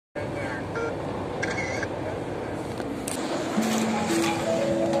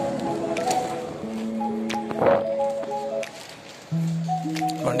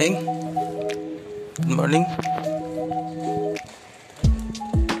morning.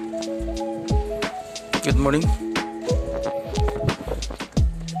 Good morning.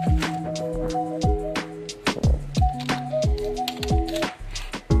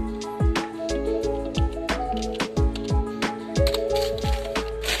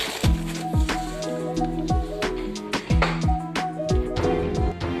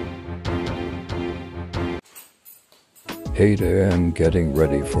 Eight a.m. getting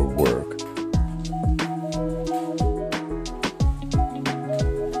ready for work.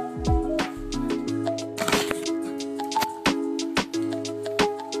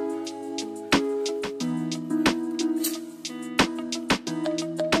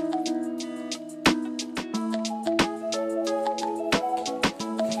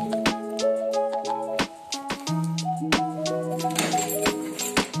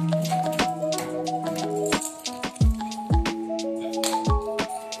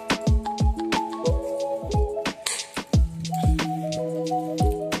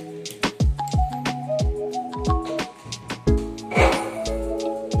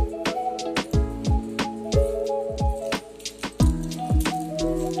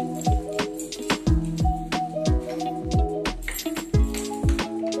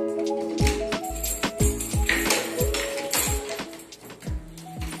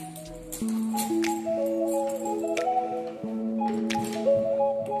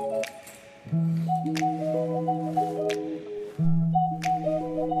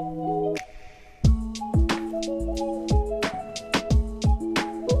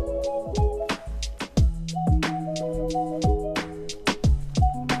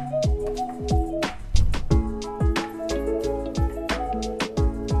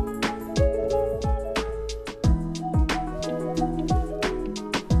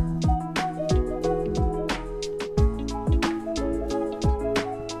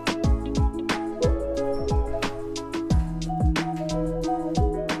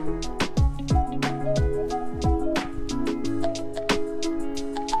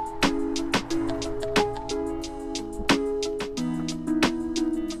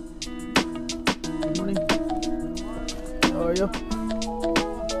 How are you?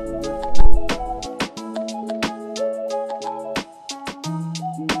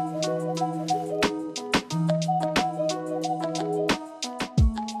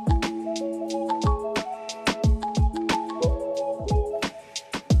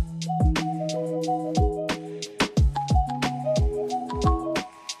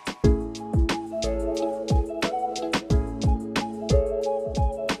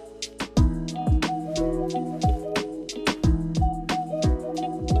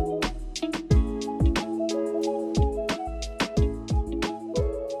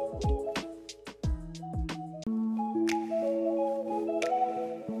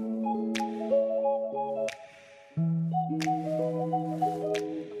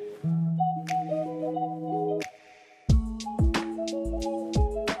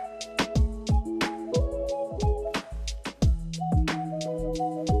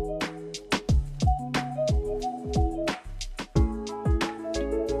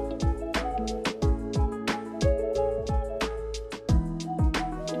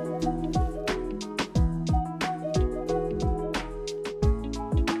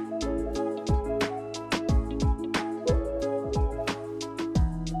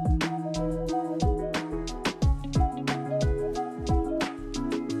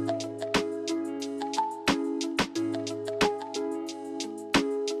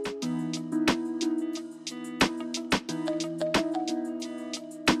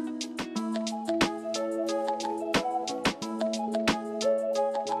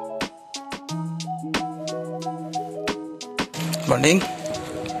 Morning.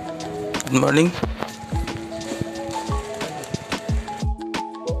 Good morning.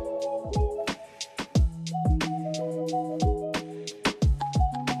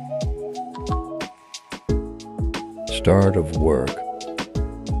 Start of work.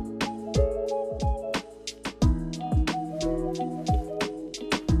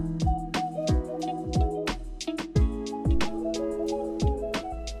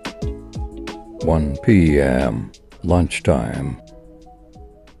 One p.m. lunchtime.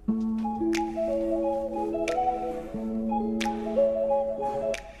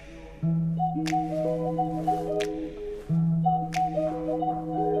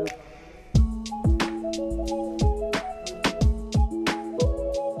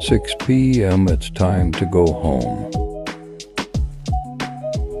 Six p.m. it's time to go home.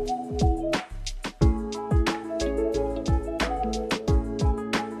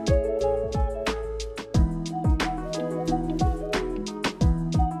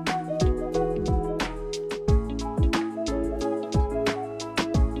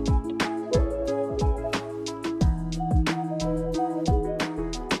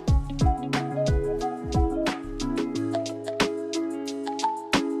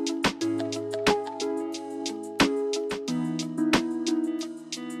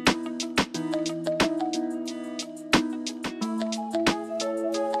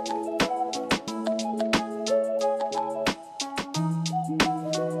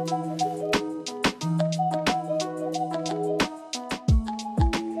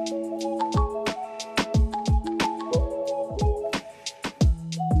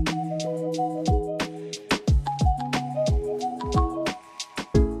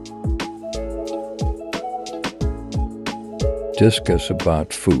 discuss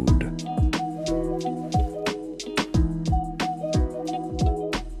about food.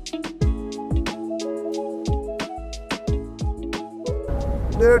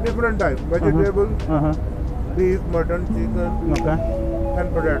 There are different types: vegetable, beef, mutton, chicken, Okay.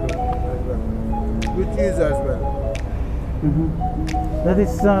 and potato as well. With cheese as well. That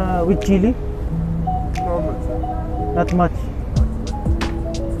is with chili, Normal, sir. not much.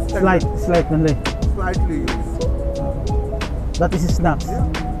 Slight only. Slightly used. That is snacks. Yeah.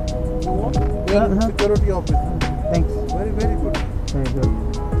 You want? We are in security office. Thanks. Very, very good. Very good.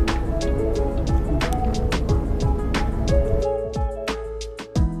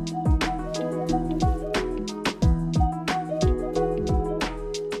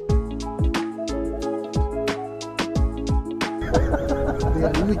 They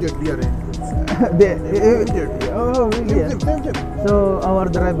are immediately arranged. Immediately. Oh, really? Same. So our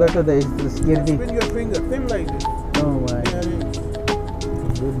driver today is the security. Spin your finger, same like this. Oh my. They arrange.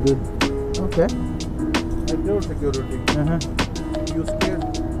 Good. Okay. I told security. You scared?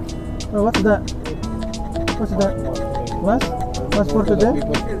 Oh, what's that? What's that? What's for today?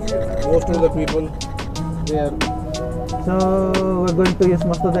 Most of the people, they are So we're going to use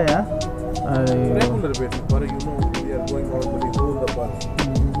most today, huh? regular basis. But you know, we are going normally hold the bus.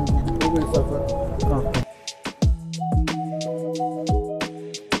 Who will suffer? Okay.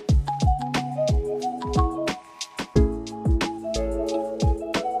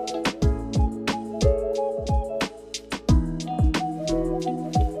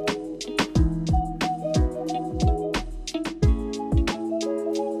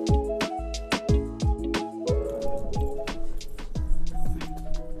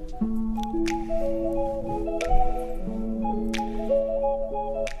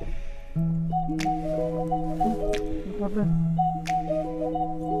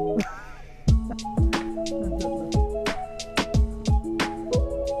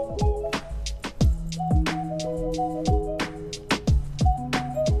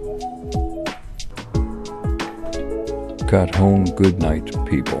 Got home good night,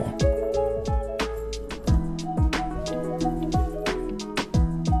 people.